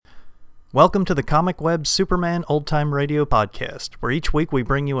Welcome to the Comic Web Superman Old Time Radio Podcast, where each week we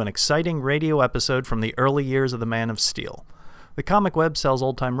bring you an exciting radio episode from the early years of the Man of Steel. The Comic Web sells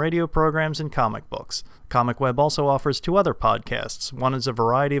old-time radio programs and comic books. Comic Web also offers two other podcasts. One is a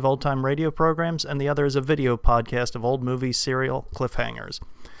variety of old-time radio programs, and the other is a video podcast of old movies, serial, cliffhangers.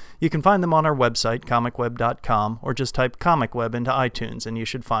 You can find them on our website, comicweb.com, or just type Comic Web into iTunes and you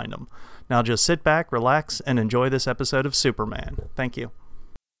should find them. Now just sit back, relax, and enjoy this episode of Superman. Thank you.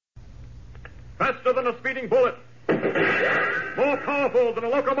 Faster than a speeding bullet. More powerful than a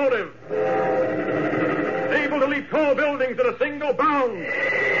locomotive. Able to leap tall buildings at a single bound.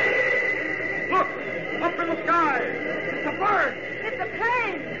 Look! Up in the sky! It's a bird! It's a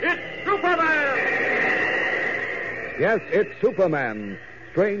plane! It's Superman! Yes, it's Superman,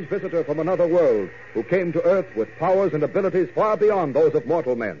 strange visitor from another world who came to Earth with powers and abilities far beyond those of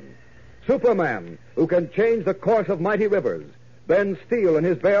mortal men. Superman, who can change the course of mighty rivers, bend steel in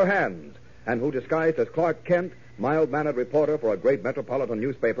his bare hands, and who, disguised as Clark Kent, mild-mannered reporter for a great metropolitan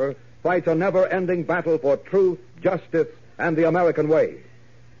newspaper, fights a never-ending battle for truth, justice, and the American way.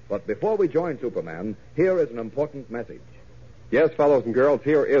 But before we join Superman, here is an important message. Yes, fellows and girls,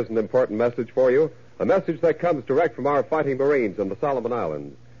 here is an important message for you. A message that comes direct from our fighting Marines in the Solomon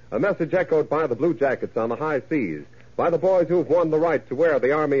Islands. A message echoed by the Blue Jackets on the high seas, by the boys who've won the right to wear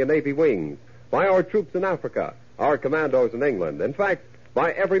the Army and Navy wings, by our troops in Africa, our commandos in England. In fact,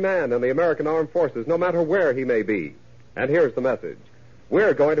 by every man in the American Armed Forces, no matter where he may be. And here's the message.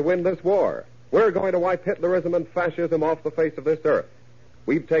 We're going to win this war. We're going to wipe Hitlerism and fascism off the face of this earth.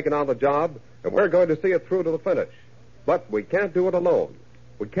 We've taken on the job, and we're going to see it through to the finish. But we can't do it alone.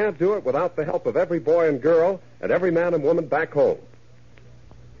 We can't do it without the help of every boy and girl and every man and woman back home.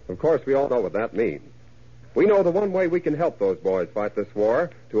 Of course, we all know what that means. We know the one way we can help those boys fight this war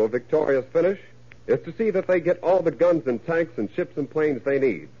to a victorious finish is to see that they get all the guns and tanks and ships and planes they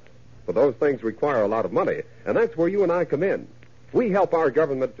need. But those things require a lot of money, and that's where you and I come in. We help our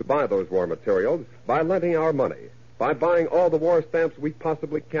government to buy those war materials by lending our money, by buying all the war stamps we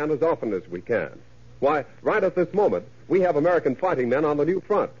possibly can as often as we can. Why, right at this moment, we have American fighting men on the new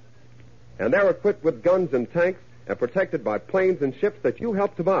front. And they're equipped with guns and tanks and protected by planes and ships that you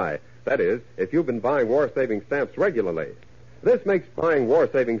help to buy. That is, if you've been buying war-saving stamps regularly. This makes buying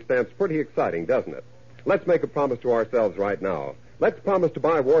war-saving stamps pretty exciting, doesn't it? Let's make a promise to ourselves right now. Let's promise to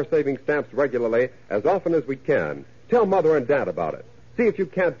buy war-saving stamps regularly as often as we can. Tell Mother and Dad about it. See if you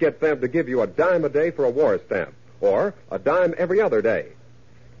can't get them to give you a dime a day for a war stamp, or a dime every other day.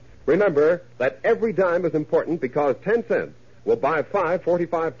 Remember that every dime is important because 10 cents will buy 5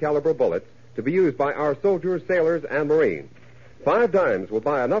 .45 caliber bullets to be used by our soldiers, sailors, and Marines. 5 dimes will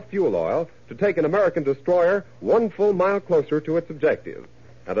buy enough fuel oil to take an American destroyer 1 full mile closer to its objective.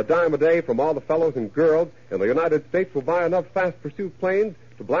 And a dime a day from all the fellows and girls in the United States will buy enough fast pursuit planes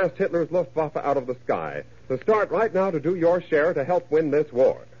to blast Hitler's Luftwaffe out of the sky. So start right now to do your share to help win this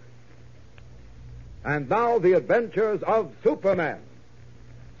war. And now the adventures of Superman.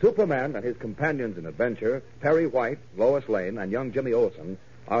 Superman and his companions in adventure, Perry White, Lois Lane, and young Jimmy Olsen,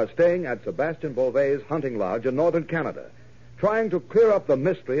 are staying at Sebastian Beauvais' hunting lodge in northern Canada, trying to clear up the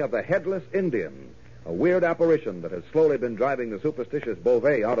mystery of the Headless Indian, a weird apparition that has slowly been driving the superstitious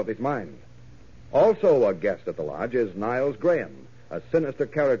Beauvais out of his mind. Also a guest at the lodge is Niles Graham, a sinister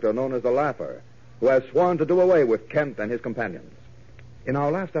character known as the Laugher, who has sworn to do away with Kent and his companions. In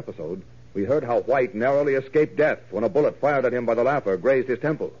our last episode, we heard how White narrowly escaped death when a bullet fired at him by the Laugher grazed his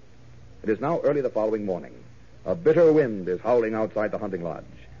temple. It is now early the following morning. A bitter wind is howling outside the hunting lodge,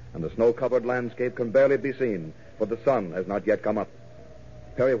 and the snow-covered landscape can barely be seen, for the sun has not yet come up.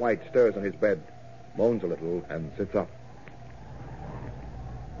 Perry White stirs in his bed, moans a little, and sits up.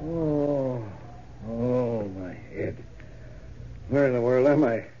 Oh, my head. Where in the world am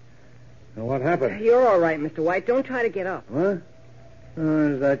I? Now, what happened? You're all right, Mr. White. Don't try to get up. What? Oh,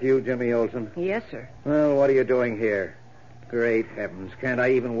 is that you, Jimmy Olsen? Yes, sir. Well, what are you doing here? Great heavens. Can't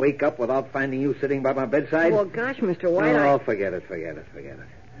I even wake up without finding you sitting by my bedside? Well, gosh, Mr. White, Oh, forget it.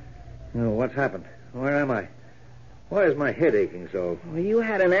 Oh, what's happened? Where am I? Why is my head aching so? Well, you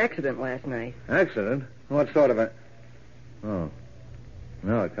had an accident last night. Accident? What sort of a... Oh.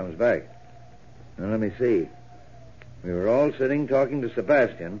 No, it comes back. Now, let me see. We were all sitting talking to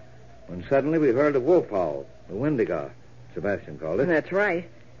Sebastian when suddenly we heard a wolf howl, the Wendigo, Sebastian called it. That's right.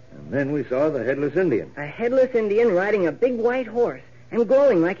 And then we saw the Headless Indian. A headless Indian riding a big white horse and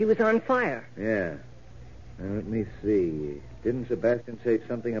glowing like he was on fire. Yeah. Now, let me see. Didn't Sebastian say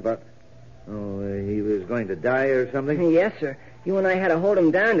something about... he was going to die or something? Yes, sir. You and I had to hold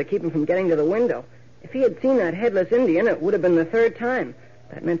him down to keep him from getting to the window. If he had seen that headless Indian, it would have been the third time.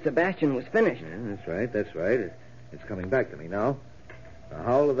 That meant Sebastian was finished. Yeah, that's right. It's coming back to me now. The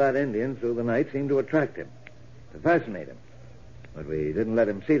howl of that Indian through the night seemed to attract him, to fascinate him. But we didn't let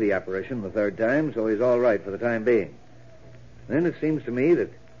him see the apparition the third time, so he's all right for the time being. Then it seems to me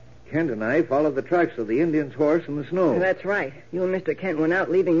that Kent and I followed the tracks of the Indian's horse in the snow. That's right. You and Mr. Kent went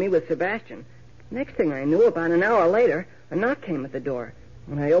out, leaving me with Sebastian. Next thing I knew, about an hour later, a knock came at the door.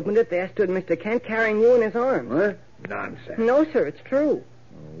 When I opened it, there stood Mr. Kent carrying you in his arms. What? Nonsense. No, sir, it's true.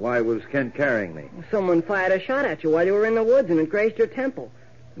 Why was Kent carrying me? Someone fired a shot at you while you were in the woods, and it grazed your temple.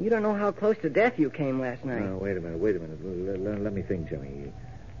 You don't know how close to death you came last night. Wait a minute. Let me think, Jimmy.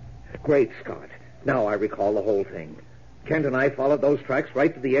 Great Scott. Now I recall the whole thing. Kent and I followed those tracks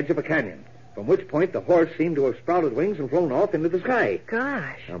right to the edge of a canyon, from which point the horse seemed to have sprouted wings and flown off into the sky.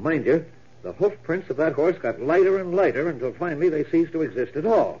 Gosh. Now, mind you, the hoof prints of that horse got lighter and lighter until finally they ceased to exist at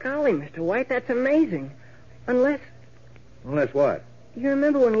all. Golly, Mr. White, that's amazing. Unless... Unless what? You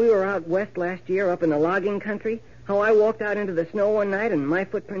remember when we were out west last year up in the logging country? How I walked out into the snow one night and my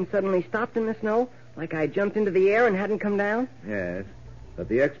footprint suddenly stopped in the snow? Like I jumped into the air and hadn't come down? Yes. But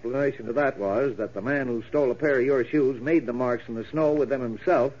the explanation of that was that the man who stole a pair of your shoes made the marks in the snow with them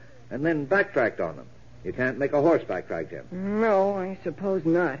himself and then backtracked on them. You can't make a horse backtrack, Jim. No, I suppose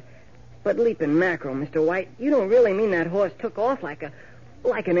not. But leaping mackerel, Mr. White, you don't really mean that horse took off like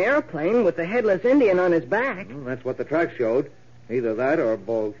an airplane with the headless Indian on his back? That's what the tracks showed. Either that or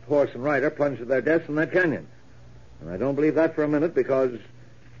both horse and rider plunged to their deaths in that canyon. And I don't believe that for a minute because,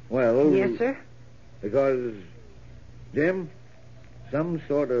 well... Yes, sir? Because, Jim, some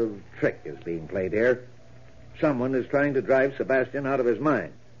sort of trick is being played here. Someone is trying to drive Sebastian out of his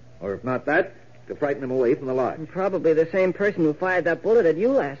mind. Or if not that, to frighten him away from the lodge. Probably the same person who fired that bullet at you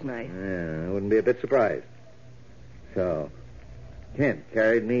last night. Yeah, I wouldn't be a bit surprised. So, Kent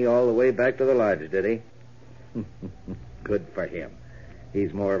carried me all the way back to the lodge, did he? Good for him.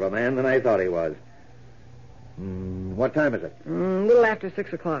 He's more of a man than I thought he was. What time is it? A little after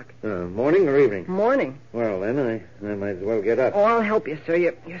 6 o'clock. Morning or evening? Morning. Well, then, I might as well get up. Oh, I'll help you, sir.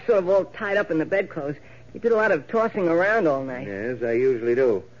 You're sort of all tied up in the bedclothes. You did a lot of tossing around all night. Yes, I usually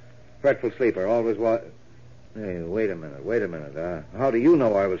do. Fretful sleeper, always Hey, wait a minute. How do you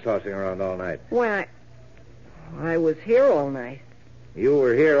know I was tossing around all night? Why, I was here all night. You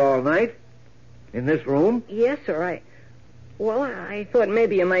were here all night? In this room? Yes, sir. I thought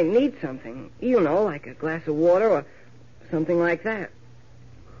maybe you might need something. You know, like a glass of water or something like that.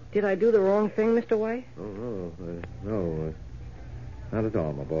 Did I do the wrong thing, Mr. White? Oh, no. Not at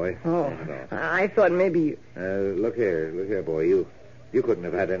all, my boy. Oh, Not at all. I thought maybe you... Look here, boy. You couldn't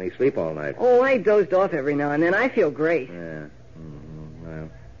have had any sleep all night. Oh, I dozed off every now and then. I feel great. Yeah. Well,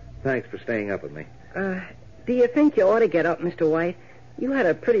 thanks for staying up with me. Do you think you ought to get up, Mr. White? You had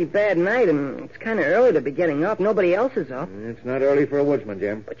a pretty bad night, and it's kind of early to be getting up. Nobody else is up. It's not early for a woodsman,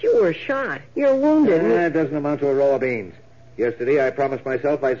 Jim. But you were shot. You're wounded. That doesn't amount to a row of beans. Yesterday, I promised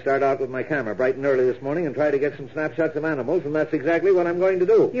myself I'd start out with my camera bright and early this morning and try to get some snapshots of animals, and that's exactly what I'm going to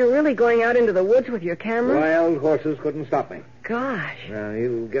do. You're really going out into the woods with your camera? Wild horses couldn't stop me. Gosh. Now,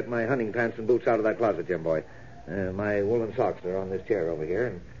 you get my hunting pants and boots out of that closet, Jim boy. My woolen socks are on this chair over here,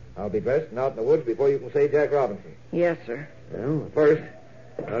 and I'll be dressed and out in the woods before you can say Jack Robinson. Yes, sir. Well, first,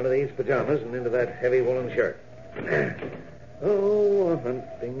 out of these pajamas and into that heavy woolen shirt. Oh,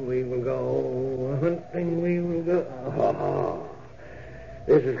 hunting we will go, hunting we will go. Oh,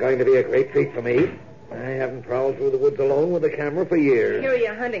 this is going to be a great treat for me. I haven't prowled through the woods alone with a camera for years. Here are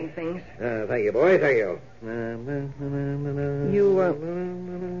your hunting things. Thank you, boy, thank you.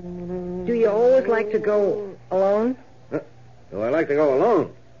 Do you always like to go alone? Do I like to go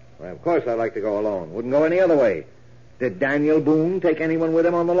alone? Well, of course I like to go alone. Wouldn't go any other way. Did Daniel Boone take anyone with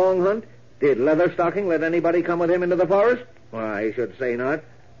him on the long hunt? Did Leatherstocking let anybody come with him into the forest? Why, I should say not.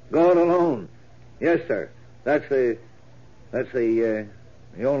 Go it alone. Yes, sir. That's the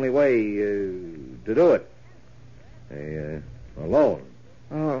only way to do it. Alone.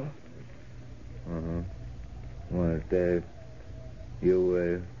 Oh. What,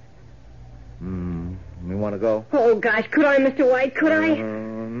 you want to go? Oh, gosh, could I, Mr. White? Could I?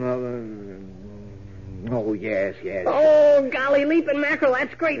 Oh, yes. Oh, golly, leaping mackerel,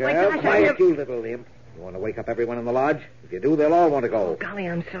 that's great. My gosh, quiet, you little imp. You want to wake up everyone in the lodge? If you do, they'll all want to go. Oh, golly,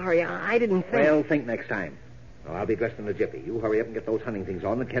 I'm sorry. I didn't think. Well, think next time. Well, I'll be dressed in a jiffy. You hurry up and get those hunting things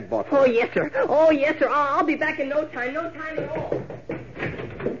on that Kent bought for Oh, us. yes, sir. Oh, yes, sir. I'll be back in no time. No time at all.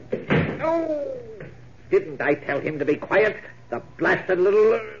 Oh, didn't I tell him to be quiet? The blasted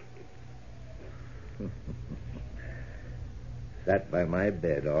little... Sat by my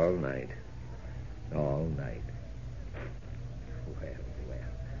bed all night. All night. Well.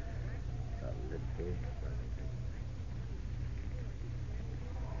 A little...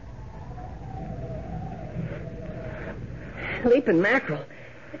 Leaping mackerel.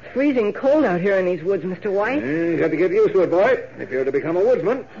 It's freezing cold out here in these woods, Mr. White. You got to get used to it, boy, if you're to become a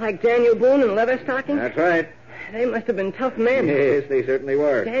woodsman. Like Daniel Boone and Leatherstocking? That's right. They must have been tough men. Yes, they certainly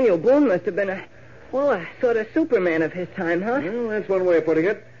were. Daniel Boone must have been a sort of Superman of his time, huh? Well, that's one way of putting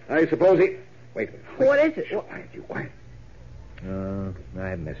it. I suppose he... Wait a minute. What is it? Quiet.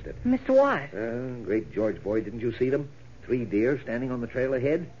 I missed it. Mr. White. Great George, boy, didn't you see them? 3 deer standing on the trail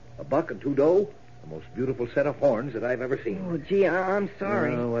ahead, a buck and 2 doe, the most beautiful set of horns that I've ever seen. Oh, gee, I'm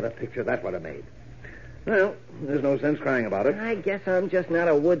sorry. Oh, what a picture that would have made. Well, there's no sense crying about it. I guess I'm just not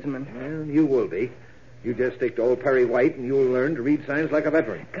a woodsman. Well, you will be. You just stick to old Perry White, and you'll learn to read signs like a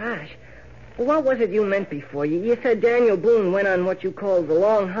veteran. Gosh. What was it you meant before? You said Daniel Boone went on what you called the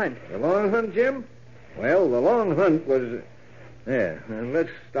long hunt. The long hunt, Jim? Well, the long hunt was... Yeah, let's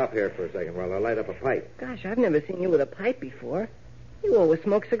stop here for a second while I light up a pipe. Gosh, I've never seen you with a pipe before. You always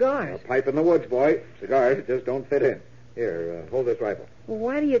smoke cigars. A pipe in the woods, boy. Cigars just don't fit in. Here, hold this rifle. Well,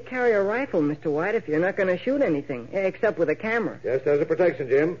 why do you carry a rifle, Mr. White, if you're not going to shoot anything, except with a camera? Just as a protection,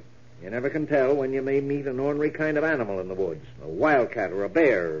 Jim. You never can tell when you may meet an ornery kind of animal in the woods. A wildcat or a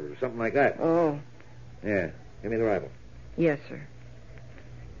bear or something like that. Oh. Yeah, give me the rifle. Yes, sir.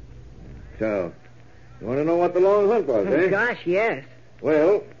 So, you want to know what the long hunt was, eh? Gosh, yes.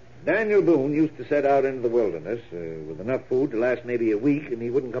 Well, Daniel Boone used to set out into the wilderness with enough food to last maybe a week, and he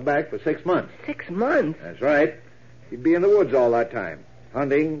wouldn't come back for 6 months. 6 months? That's right. He'd be in the woods all that time,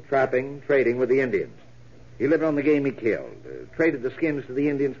 hunting, trapping, trading with the Indians. He lived on the game he killed, traded the skins to the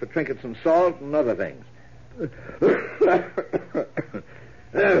Indians for trinkets and salt and other things.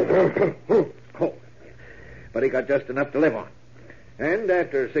 But he got just enough to live on. And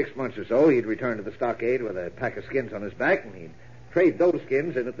after 6 months or so, he'd return to the stockade with a pack of skins on his back, and he'd trade those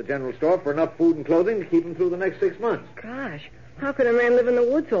skins in at the general store for enough food and clothing to keep him through the next 6 months. Gosh, how could a man live in the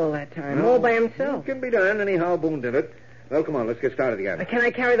woods all that time, all by himself? It can be done. Anyhow, Boone did it. Well, come on, let's get started again. Can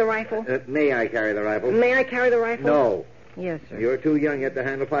I carry the rifle? May I carry the rifle? May I carry the rifle? No. Yes, sir. You're too young yet to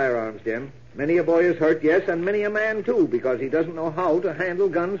handle firearms, Jim. Many a boy is hurt, yes, and many a man, too, because he doesn't know how to handle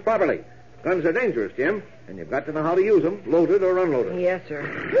guns properly. Guns are dangerous, Jim, and you've got to know how to use them, loaded or unloaded. Yes, sir.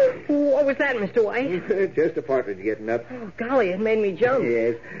 What was that, Mr. White? Just a partridge getting up. Oh, golly, it made me jump.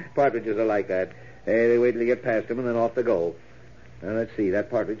 Yes, partridges are like that. They wait till you get past them, and then off they go. Now, let's see.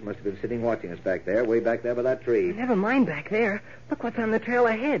 That partridge must have been sitting watching us back there, way back there by that tree. Never mind back there. Look what's on the trail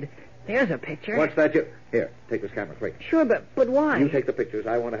ahead. There's a picture. What's that? Here, take this camera, quick. Sure, but why? You take the pictures.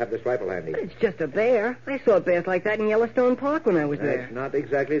 I want to have this rifle handy. It's just a bear. I saw bears like that in Yellowstone Park when I was there. That's not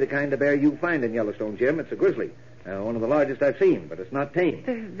exactly the kind of bear you find in Yellowstone, Jim. It's a grizzly. One of the largest I've seen, but it's not tame.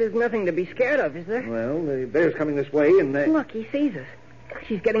 There's nothing to be scared of, is there? Well, the bear's coming this way, and... Look, he sees us. Gosh,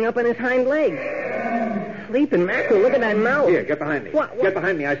 he's getting up on his hind legs. Sleeping mackerel, look at that mouth. Here, get behind me. What? Get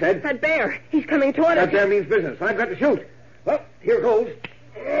behind me, I said. That bear. He's coming toward us. That bear means business. I've got to shoot. Well, here goes.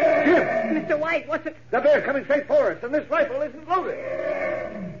 Jim! Mr. White, what's it? The bear coming straight for us, and this rifle isn't loaded.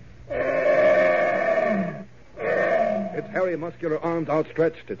 Its hairy, muscular arms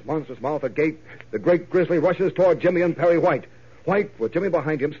outstretched, its monstrous mouth agape, the great grizzly rushes toward Jimmy and Perry White. White, with Jimmy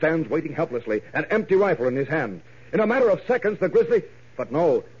behind him, stands waiting helplessly, an empty rifle in his hand. In a matter of seconds, the grizzly... But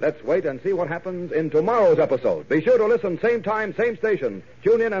no, let's wait and see what happens in tomorrow's episode. Be sure to listen, same time, same station.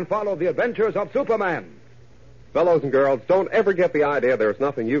 Tune in and follow the adventures of Superman. Fellows and girls, don't ever get the idea there's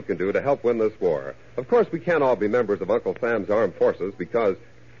nothing you can do to help win this war. Of course, we can't all be members of Uncle Sam's Armed Forces because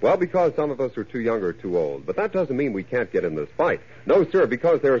some of us are too young or too old. But that doesn't mean we can't get in this fight. No, sir,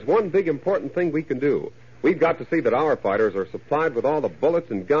 because there's one big important thing we can do. We've got to see that our fighters are supplied with all the bullets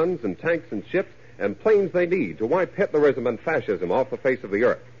and guns and tanks and ships and planes they need to wipe Hitlerism and fascism off the face of the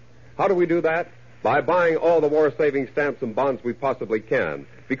earth. How do we do that? By buying all the war-saving stamps and bonds we possibly can.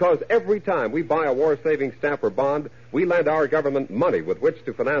 Because every time we buy a war-saving stamp or bond, we lend our government money with which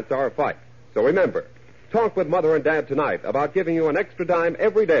to finance our fight. So remember, talk with Mother and Dad tonight about giving you an extra dime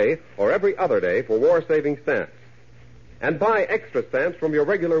every day or every other day for war-saving stamps. And buy extra stamps from your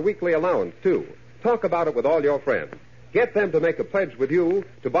regular weekly allowance, too. Talk about it with all your friends. Get them to make a pledge with you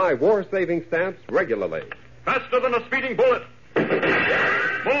to buy war-saving stamps regularly. Faster than a speeding bullet.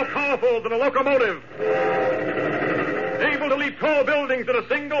 More powerful than a locomotive. Able to leap tall buildings at a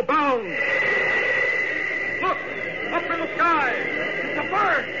single bound. Look, up in the sky. It's a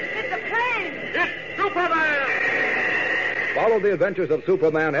bird. It's a plane. It's Superman. Follow the adventures of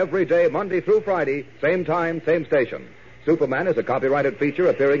Superman every day, Monday through Friday, same time, same station. Superman is a copyrighted feature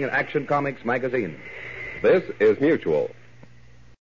appearing in Action Comics magazine. This is Mutual.